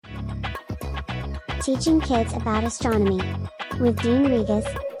Teaching Kids About Astronomy. With Dean Regas,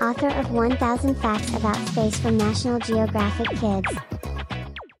 author of 1000 Facts About Space from National Geographic Kids.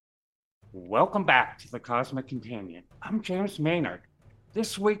 Welcome back to the Cosmic Companion. I'm James Maynard.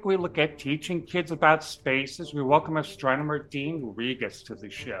 This week we look at teaching kids about space as we welcome astronomer Dean Regas to the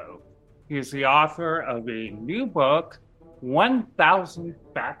show. He is the author of a new book, 1000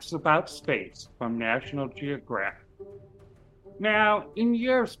 Facts About Space from National Geographic. Now, in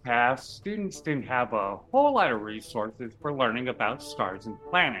years past, students didn't have a whole lot of resources for learning about stars and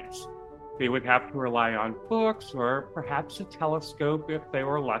planets. They would have to rely on books or perhaps a telescope if they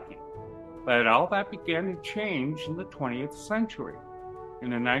were lucky. But all that began to change in the 20th century.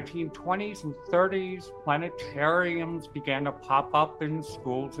 In the 1920s and 30s, planetariums began to pop up in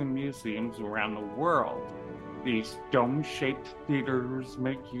schools and museums around the world. These dome-shaped theaters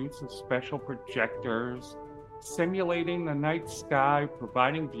make use of special projectors, simulating the night sky,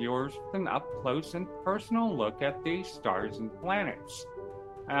 providing viewers with an up-close and personal look at the stars and planets.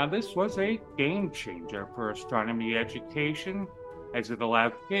 This was a game-changer for astronomy education, as it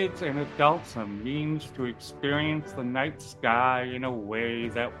allowed kids and adults a means to experience the night sky in a way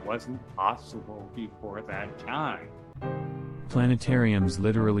that wasn't possible before that time. Planetariums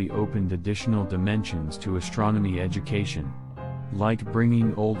literally opened additional dimensions to astronomy education, like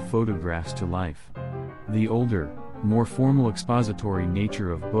bringing old photographs to life. The older, more formal expository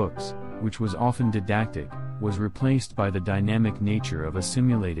nature of books, which was often didactic, was replaced by the dynamic nature of a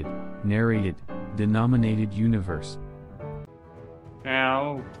simulated, narrated, denominated universe.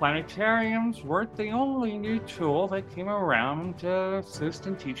 Now, planetariums weren't the only new tool that came around to assist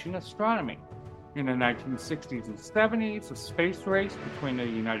in teaching astronomy. In the 1960s and 70s, the space race between the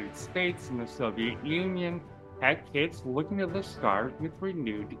United States and the Soviet Union had kids looking at the stars with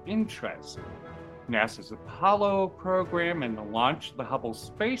renewed interest. NASA's Apollo program and the launch of the Hubble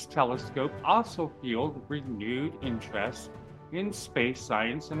Space Telescope also fueled renewed interest in space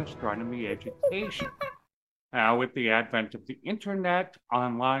science and astronomy education. Now, with the advent of the internet,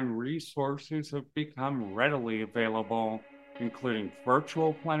 online resources have become readily available, including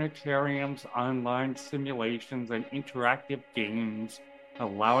virtual planetariums, online simulations, and interactive games,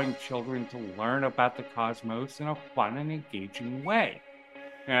 allowing children to learn about the cosmos in a fun and engaging way.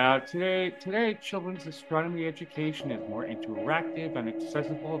 Now, today, children's astronomy education is more interactive and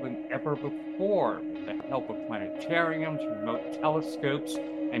accessible than ever before. With the help of planetariums, remote telescopes,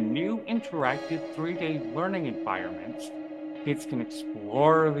 and new interactive 3-day learning environments, kids can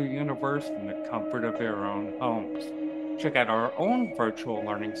explore the universe in the comfort of their own homes. Check out our own virtual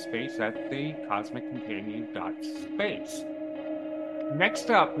learning space at thecosmiccompanion.space. Next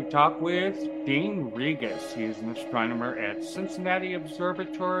up, we talk with Dean Regas. He is an astronomer at Cincinnati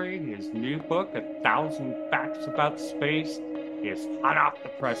Observatory. His new book, 1000 Facts About Space, is hot off the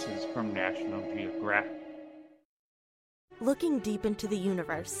presses from National Geographic. Looking deep into the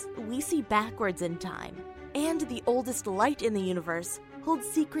universe, we see backwards in time. And the oldest light in the universe holds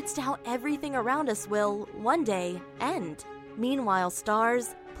secrets to how everything around us will, one day, end. Meanwhile,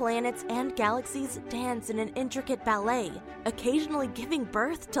 stars, planets, and galaxies dance in an intricate ballet, occasionally giving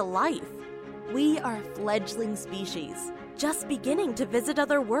birth to life. We are a fledgling species, just beginning to visit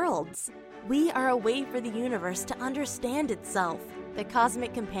other worlds. We are a way for the universe to understand itself. The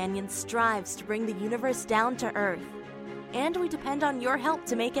Cosmic Companion strives to bring the universe down to Earth, and we depend on your help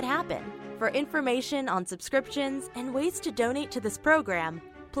to make it happen. For information on subscriptions and ways to donate to this program,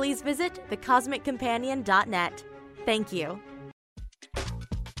 please visit thecosmiccompanion.net. Thank you.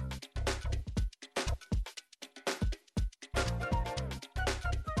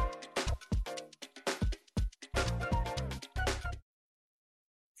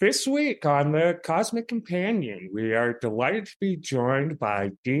 This week on the Cosmic Companion, we are delighted to be joined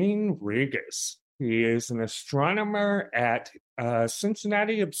by Dean Regas. He is an astronomer at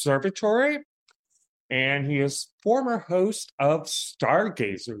Cincinnati Observatory, and he is former host of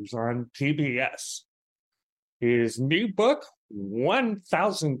Stargazers on PBS. His new book,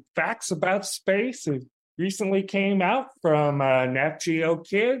 1000 Facts About Space, it recently came out from Nat Geo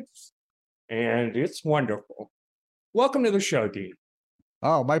Kids, and it's wonderful. Welcome to the show, Dean.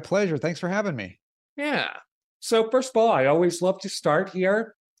 Oh, my pleasure. Thanks for having me. Yeah. So first of all, I always love to start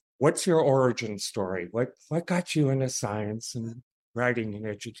here. What's your origin story? What got you into science and writing and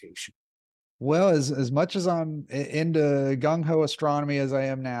education? Well, as much as I'm into gung-ho astronomy as I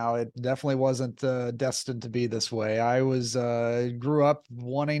am now, it definitely wasn't destined to be this way. I grew up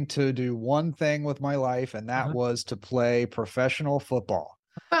wanting to do one thing with my life, and that was to play professional football.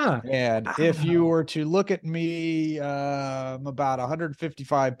 Ah, And if you were to look at me, I'm about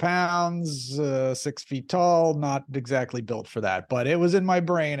 155 pounds, 6 feet tall, not exactly built for that, but it was in my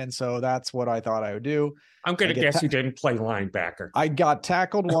brain. And so that's what I thought I would do. I'm going to guess you didn't play linebacker. I got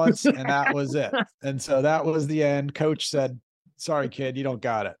tackled once and that was it. And so that was the end. Coach said, sorry, kid, you don't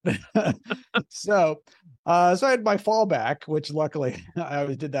got it. So I had my fallback, which luckily I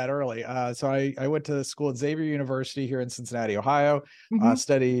always did that early. So I went to school at Xavier University here in Cincinnati, Ohio,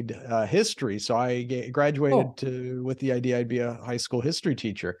 studied history. So I graduated with the idea I'd be a high school history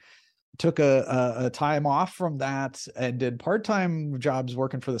teacher. Took a time off from that and did part-time jobs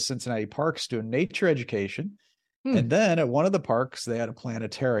working for the Cincinnati parks doing nature education. And then at one of the parks, they had a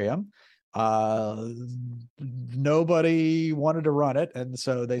planetarium. Nobody wanted to run it. And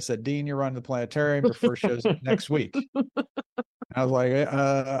so they said, Dean, you're running the planetarium. Your first show's next week. I was like,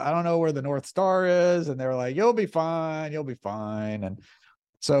 I don't know where the North Star is. And they were like, you'll be fine. You'll be fine. And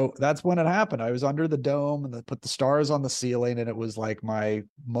so that's when it happened. I was under the dome and they put the stars on the ceiling, and it was like my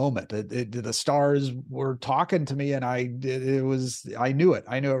moment. The stars were talking to me, and I knew it.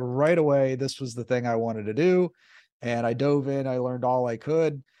 I knew it right away. This was the thing I wanted to do. And I dove in, I learned all I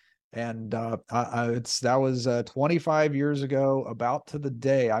could. And that was 25 years ago, about to the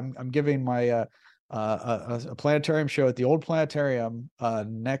day. I'm giving my a planetarium show at the old planetarium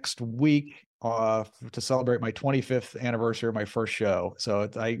next week to celebrate my 25th anniversary of my first show. So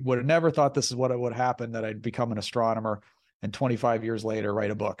I would have never thought this is what it would happen, that I'd become an astronomer and 25 years later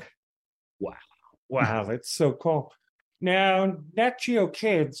write a book. Wow, that's so cool. Now, Nat Geo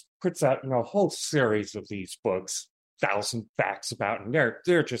Kids puts out a whole series of these books, 1,000 Facts About, and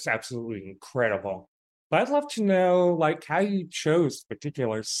they're just absolutely incredible. But I'd love to know, like, how you chose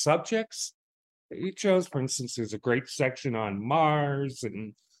particular subjects that you chose. For instance, there's a great section on Mars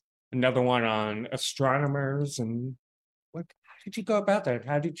and another one on astronomers. And how did you go about that?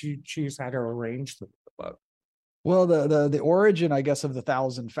 How did you choose how to arrange the book? Well, the origin, I guess, of the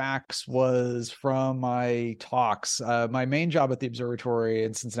 1,000 Facts was from my talks. My main job at the observatory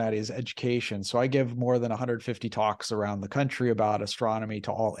in Cincinnati is education. So I give more than 150 talks around the country about astronomy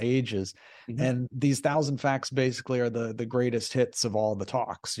to all ages. And these 1,000 Facts basically are the greatest hits of all the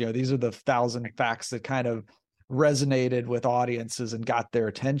talks. These are the 1,000 facts that kind of resonated with audiences and got their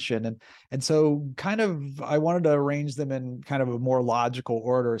attention. And so kind of I wanted to arrange them in kind of a more logical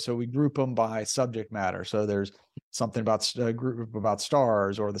order. So we group them by subject matter. So there's something about a group about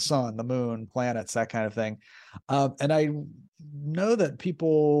stars or the sun, the moon, planets, that kind of thing. And I know that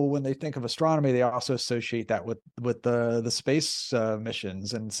people, when they think of astronomy, they also associate that with the space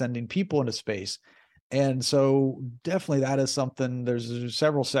missions and sending people into space. And so definitely that is something. There's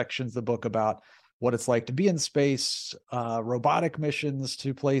several sections of the book about what it's like to be in space, robotic missions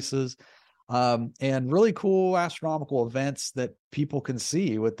to places, and really cool astronomical events that people can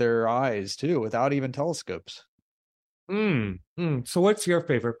see with their eyes too, without even telescopes. So what's your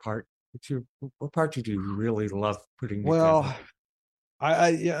favorite part? What part did you really love putting together? Well,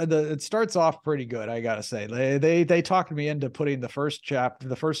 it starts off pretty good, I gotta say. They talked me into putting the first chapter.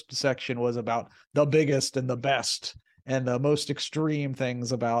 The first section was about the biggest and the best and the most extreme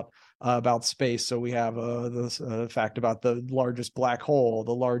things about space. So we have this fact about the largest black hole,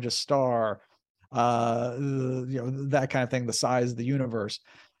 the largest star, that kind of thing, the size of the universe.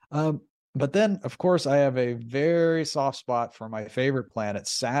 But then, of course, I have a very soft spot for my favorite planet,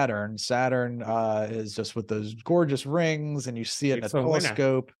 Saturn. Saturn is just with those gorgeous rings, and you see it in a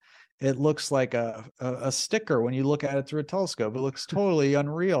telescope. It looks like a sticker when you look at it through a telescope. It looks totally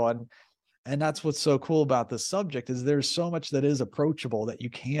unreal. And that's what's so cool about this subject, is there's so much that is approachable that you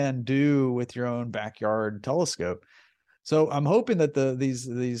can do with your own backyard telescope. So I'm hoping that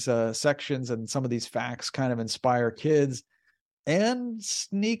these sections and some of these facts kind of inspire kids. And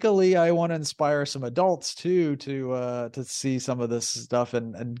sneakily, I want to inspire some adults too to see some of this stuff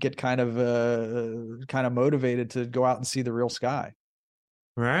and get kind of motivated to go out and see the real sky.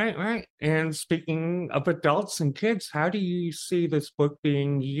 Right. And speaking of adults and kids, how do you see this book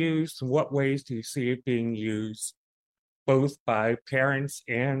being used? In what ways do you see it being used, both by parents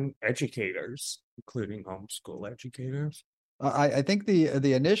and educators, including homeschool educators? I think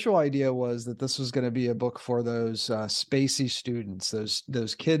the initial idea was that this was going to be a book for those spacey students,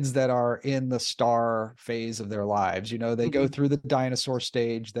 those kids that are in the star phase of their lives. They go through the dinosaur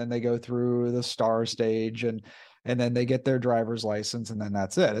stage, then they go through the star stage, and then they get their driver's license, and then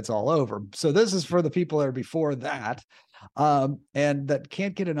that's it. It's all over. So this is for the people that are before that, and that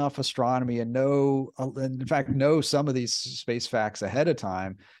can't get enough astronomy and know some of these space facts ahead of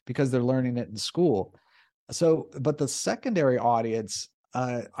time because they're learning it in school. So, but the secondary audience,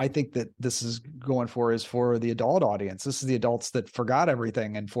 I think that this is going for is for the adult audience. This is the adults that forgot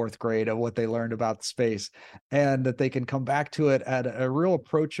everything in fourth grade of what they learned about space, and that they can come back to it at a real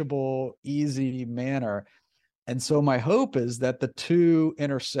approachable, easy manner. And so my hope is that the two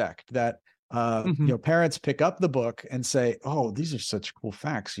intersect, that parents pick up the book and say, oh, these are such cool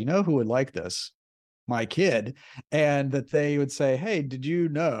facts. You know who would like this? My kid. And that they would say, hey, did you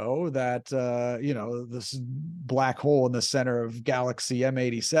know that this black hole in the center of galaxy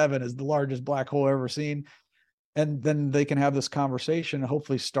M87 is the largest black hole ever seen? And then they can have this conversation and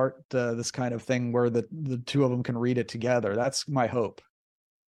hopefully start this kind of thing where the two of them can read it together. That's my hope.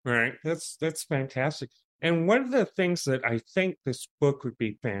 Right. That's fantastic. And one of the things that I think this book would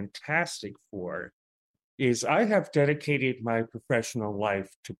be fantastic for is I have dedicated my professional life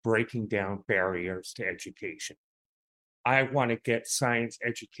to breaking down barriers to education. I want to get science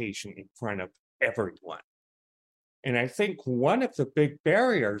education in front of everyone. And I think one of the big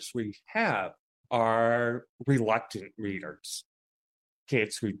barriers we have are reluctant readers,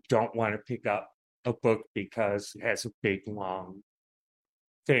 kids who don't want to pick up a book because it has a big, long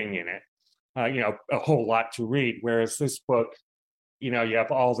thing in it, a whole lot to read. Whereas this book, you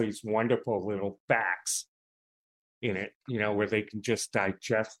have all these wonderful little facts in it, where they can just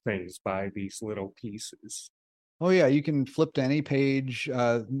digest things by these little pieces. Oh yeah, you can flip to any page.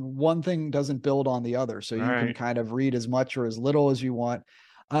 One thing doesn't build on the other, so you can kind of read as much or as little as you want.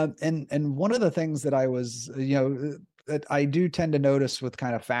 And one of the things that I was, that I do tend to notice with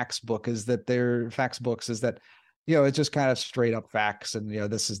kind of facts books is that it's just kind of straight up facts, and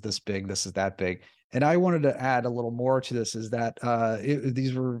this is this big, this is that big. And I wanted to add a little more to this, is that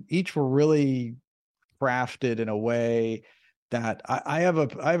these were really crafted in a way that I have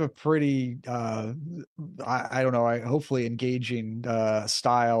a pretty hopefully engaging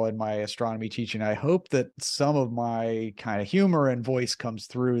style in my astronomy teaching. I hope that some of my kind of humor and voice comes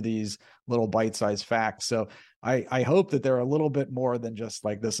through these little bite-sized facts. So I hope that they're a little bit more than just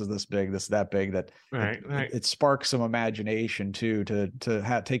like, this is this big, this is that big, that it sparks some imagination too,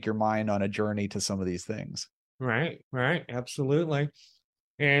 to take your mind on a journey to some of these things. Right, absolutely.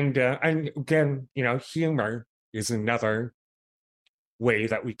 And again, humor is another way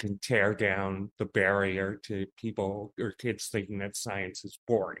that we can tear down the barrier to people or kids thinking that science is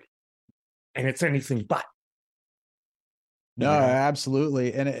boring. And it's anything but. No,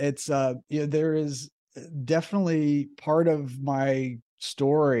 absolutely. And it's there is definitely part of my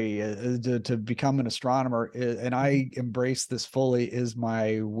story to become an astronomer, and I embrace this fully, is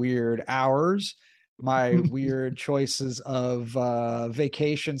my weird hours, my weird choices of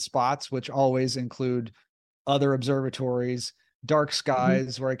vacation spots, which always include other observatories, dark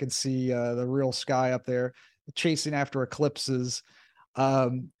skies where I can see the real sky up there, chasing after eclipses.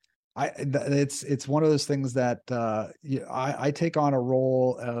 It's one of those things that I take on a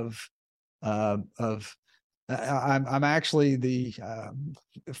role of I'm actually the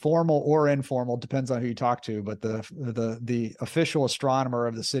formal or informal, depends on who you talk to, but the official astronomer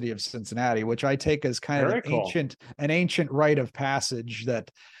of the city of Cincinnati, which I take as kind of an ancient rite of passage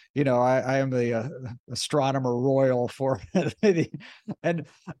that, I am the astronomer royal for and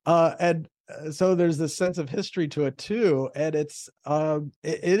so there's this sense of history to it too, and it's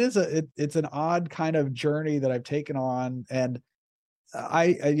an odd kind of journey that I've taken on. And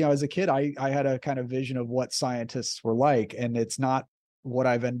I as a kid, I had a kind of vision of what scientists were like, and it's not what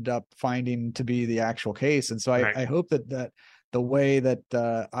I've ended up finding to be the actual case. And so I hope that the way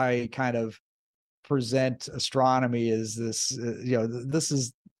that I kind of present astronomy is this,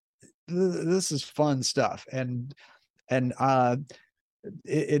 this is fun stuff. And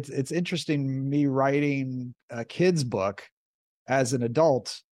it's interesting, me writing a kid's book as an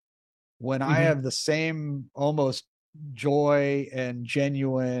adult when I have the same almost joy and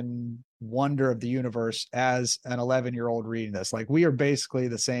genuine wonder of the universe as an 11-year-old reading this. Like, we are basically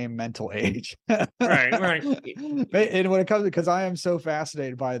the same mental age. Right. And when it comes, because I am so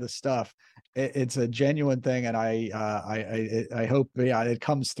fascinated by this stuff, it's a genuine thing, and I hope it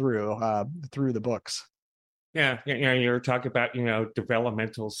comes through the books. Yeah, you were talking about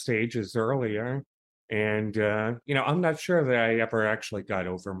developmental stages earlier, and I'm not sure that I ever actually got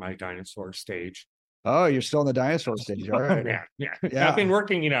over my dinosaur stage. Oh, you're still in the dinosaur stage. All right. Yeah. I've been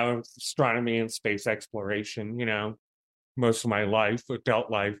working, astronomy and space exploration, most of my life, adult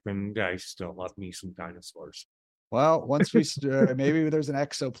life, and I still love me some dinosaurs. Well, once we maybe there's an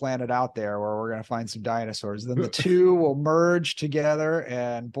exoplanet out there where we're going to find some dinosaurs, then the two will merge together,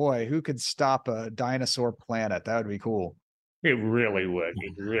 and boy, who could stop a dinosaur planet? That would be cool. It really would.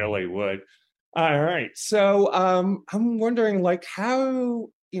 It really would. All right. So I'm wondering, like, how,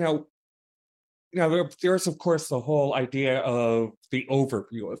 there's of course the whole idea of the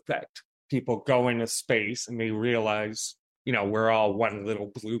overview effect. People go into space and they realize, we're all one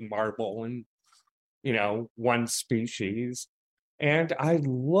little blue marble and, one species. And I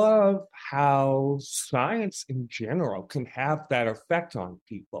love how science in general can have that effect on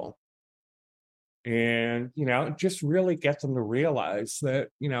people. And, just really get them to realize that,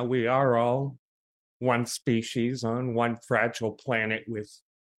 we are all one species on one fragile planet with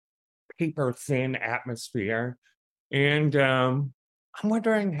paper thin atmosphere. And I'm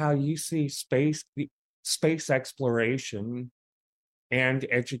wondering how you see space exploration and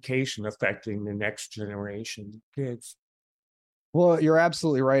education affecting the next generation of kids. Well, you're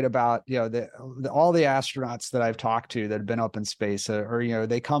absolutely right about, all the astronauts that I've talked to that have been up in space or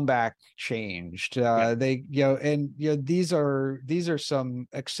they come back changed. These are some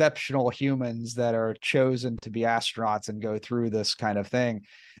exceptional humans that are chosen to be astronauts and go through this kind of thing,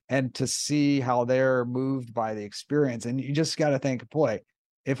 and to see how they're moved by the experience. And you just got to think, boy,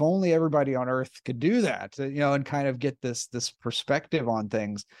 if only everybody on Earth could do that, and kind of get this perspective on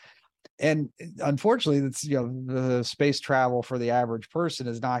things. And unfortunately, it's the space travel for the average person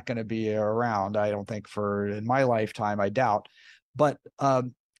is not going to be around. I don't think in my lifetime. I doubt. But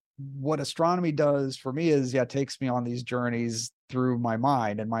what astronomy does for me is, takes me on these journeys through my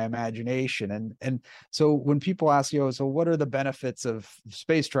mind and my imagination. And so when people ask, so what are the benefits of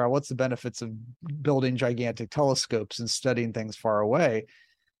space travel? What's the benefits of building gigantic telescopes and studying things far away?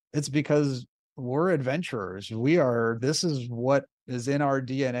 It's because we're adventurers. This is what is in our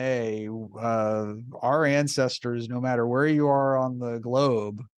DNA. Our ancestors, no matter where you are on the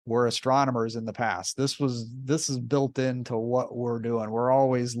globe, were astronomers in the past. This is built into what we're doing. We're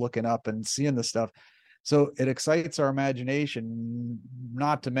always looking up and seeing this stuff. So it excites our imagination,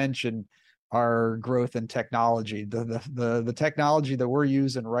 not to mention our growth in technology. The technology that we're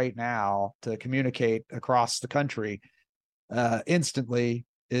using right now to communicate across the country instantly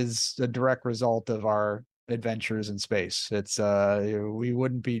is a direct result of our adventures in space. It's we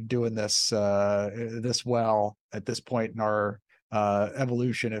wouldn't be doing this this well at this point in our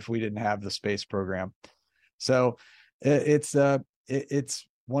evolution if we didn't have the space program. So it's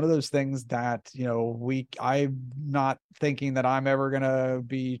one of those things that I'm not thinking that I'm ever going to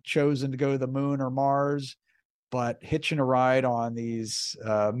be chosen to go to the moon or Mars, but mentally hitching a ride on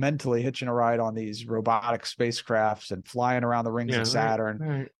these robotic spacecrafts and flying around the rings of Saturn.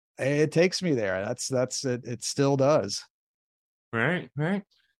 Right. It takes me there. That's it. It still does. Right.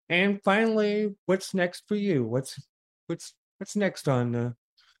 And finally, what's next for you? What's next in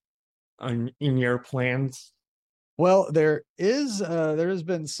your plans? Well, there has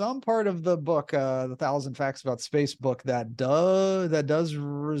been some part of the book, the 1,000 Facts About Space book that does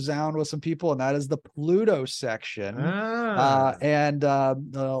resound with some people, and that is the Pluto section. And a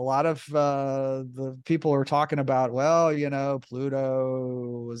lot of the people are talking about,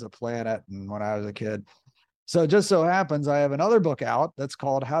 Pluto was a planet, and when I was a kid. So it just so happens I have another book out that's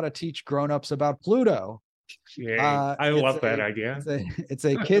called How to Teach Grown-Ups About Pluto. Yeah, I love that idea. It's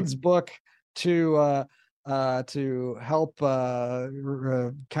a kid's book to help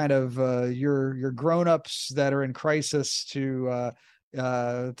kind of your grown-ups that are in crisis to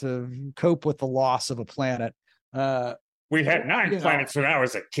cope with the loss of a planet. We had 9 planets when I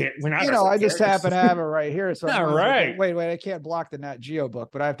was a kid. I just happen to have it right here. So all right. Wait, I can't block the Nat Geo book,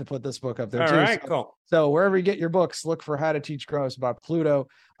 but I have to put this book up there too. All right, cool. So wherever you get your books, look for How to Teach Grown-ups About Pluto.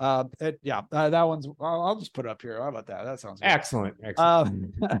 That one's. I'll just put it up here. How about that? That sounds good. Excellent.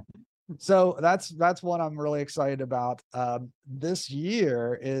 So that's one I'm really excited about. This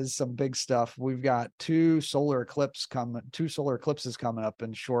year is some big stuff. We've got two solar eclipses coming up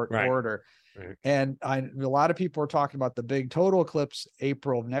in short order. Right. And a lot of people are talking about the big total eclipse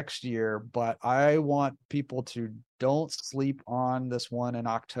April of next year, but I want people to don't sleep on this one in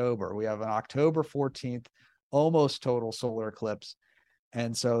October. We have an October 14th almost total solar eclipse.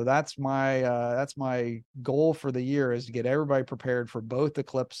 And so that's my goal for the year, is to get everybody prepared for both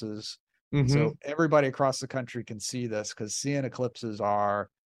eclipses. Mm-hmm. So everybody across the country can see this, because seeing eclipses are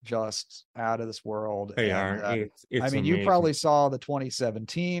just out of this world. They are. It's amazing. You probably saw the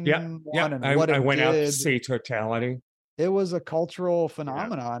 2017 one, and I went out to see totality. It was a cultural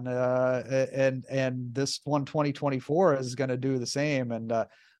phenomenon, and this one 2024 is going to do the same. And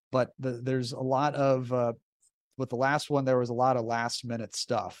but there's a lot of with the last one, there was a lot of last minute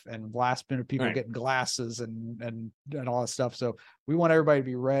stuff and last minute people getting glasses and all that stuff. So we want everybody to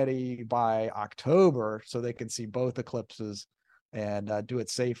be ready by October so they can see both eclipses and do it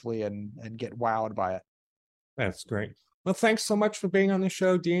safely and get wowed by it. That's great. Well, thanks so much for being on the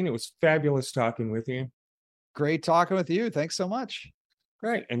show, Dean. It was fabulous talking with you. Great talking with you. Thanks so much.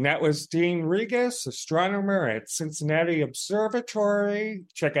 Great. And that was Dean Regas, astronomer at Cincinnati Observatory.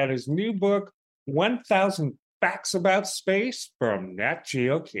 Check out his new book, 1000 Facts About Space from Nat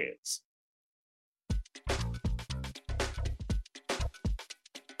Geo Kids.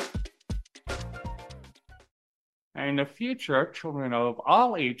 In the future, children of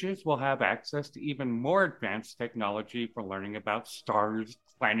all ages will have access to even more advanced technology for learning about stars,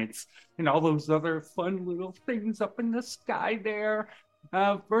 planets, and all those other fun little things up in the sky there.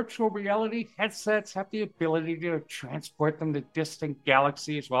 Virtual reality headsets have the ability to transport them to distant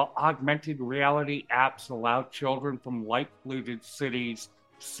galaxies, while augmented reality apps allow children from light-polluted cities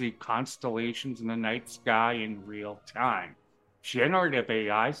to see constellations in the night sky in real time. Generative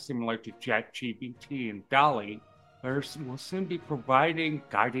AI, similar to ChatGPT and DALL-E, will soon be providing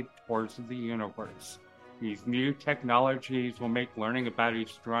guided tours of the universe. These new technologies will make learning about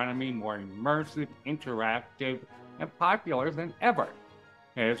astronomy more immersive, interactive, and popular than ever.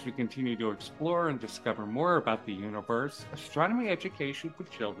 As we continue to explore and discover more about the universe, astronomy education for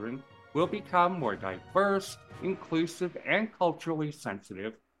children will become more diverse, inclusive, and culturally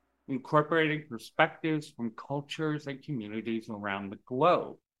sensitive, incorporating perspectives from cultures and communities around the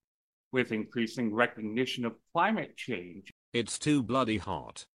globe. With increasing recognition of climate change, it's too bloody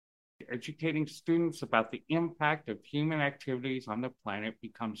hot. Educating students about the impact of human activities on the planet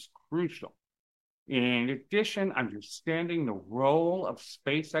becomes crucial. In addition, understanding the role of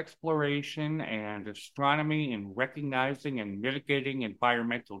space exploration and astronomy in recognizing and mitigating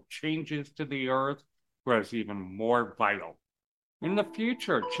environmental changes to the Earth grows even more vital. In the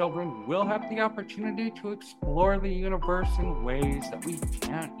future, children will have the opportunity to explore the universe in ways that we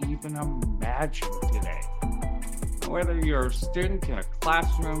can't even imagine today. Whether you're a student in a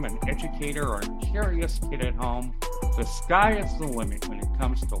classroom, an educator, or a curious kid at home, the sky is the limit when it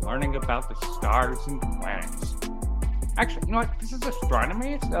comes to learning about the stars and planets. Actually, you know what? This is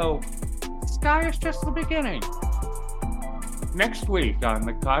astronomy, so the sky is just the beginning. Next week on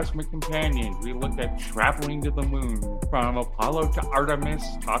The Cosmic Companion, we look at traveling to the moon, from Apollo to Artemis,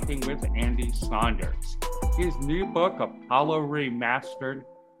 talking with Andy Saunders. His new book, Apollo Remastered,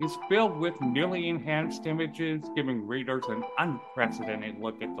 is filled with newly enhanced images, giving readers an unprecedented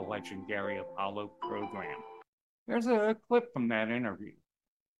look at the legendary Apollo program. There's a clip from that interview.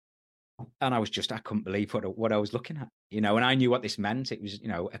 And I couldn't believe what I was looking at, and I knew what this meant. It was,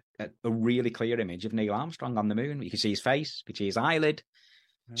 a really clear image of Neil Armstrong on the moon. You could see his face, you could see his eyelid.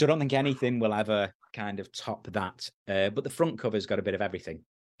 So I don't think anything will ever kind of top that. But the front cover's got a bit of everything.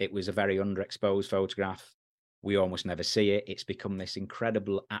 It was a very underexposed photograph. We almost never see it. It's become this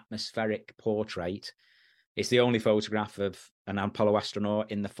incredible atmospheric portrait. It's the only photograph of an Apollo astronaut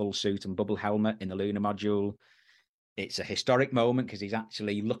in the full suit and bubble helmet in the lunar module. It's a historic moment because he's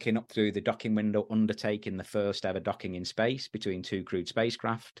actually looking up through the docking window, undertaking the first ever docking in space between two crewed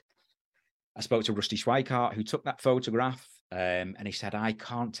spacecraft. I spoke to Rusty Schweikart, who took that photograph, and he said, I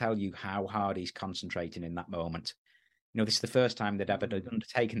can't tell you how hard he's concentrating in that moment. This is the first time they'd ever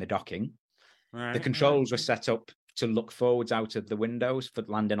undertaken the docking. Right. The controls were set up to look forwards out of the windows for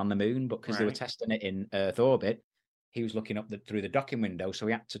landing on the moon, but because they were testing it in Earth orbit, he was looking up through the docking window, so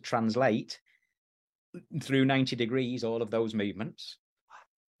he had to translate through 90 degrees all of those movements.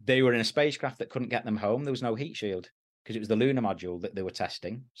 They were in a spacecraft that couldn't get them home. There was no heat shield because it was the lunar module that they were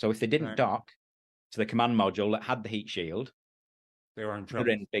testing. So if they didn't dock to the command module that had the heat shield, they were in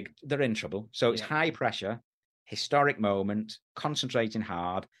trouble. They're in trouble. So it's high pressure, historic moment, concentrating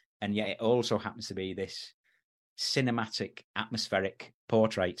hard, and yet it also happens to be this cinematic, atmospheric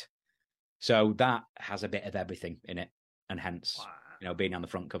portrait. So that has a bit of everything in it, and hence, being on the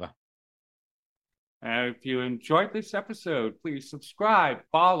front cover. If you enjoyed this episode, please subscribe,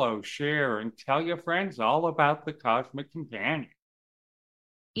 follow, share, and tell your friends all about the Cosmic Companion.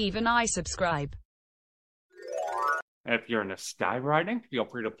 Even I subscribe. If you're into skywriting, feel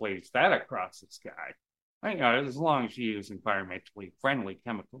free to place that across the sky. As long as you use environmentally friendly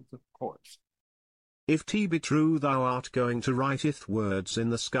chemicals, of course. If tea be true thou art going to writeth words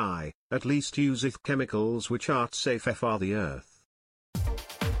in the sky, at least useth chemicals which art safe for the earth.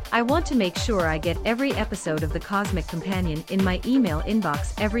 I want to make sure I get every episode of The Cosmic Companion in my email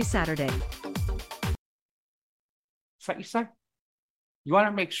inbox every Saturday. So you said? You want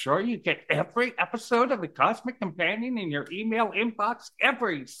to make sure you get every episode of The Cosmic Companion in your email inbox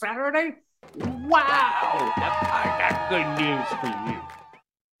every Saturday? Wow! I got good news for you.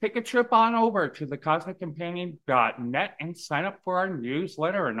 Take a trip on over to thecosmiccompanion.net and sign up for our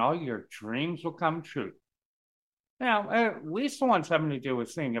newsletter, and all your dreams will come true. Now, at least the ones having to do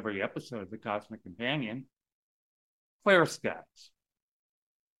with seeing every episode of The Cosmic Companion. Clear skies,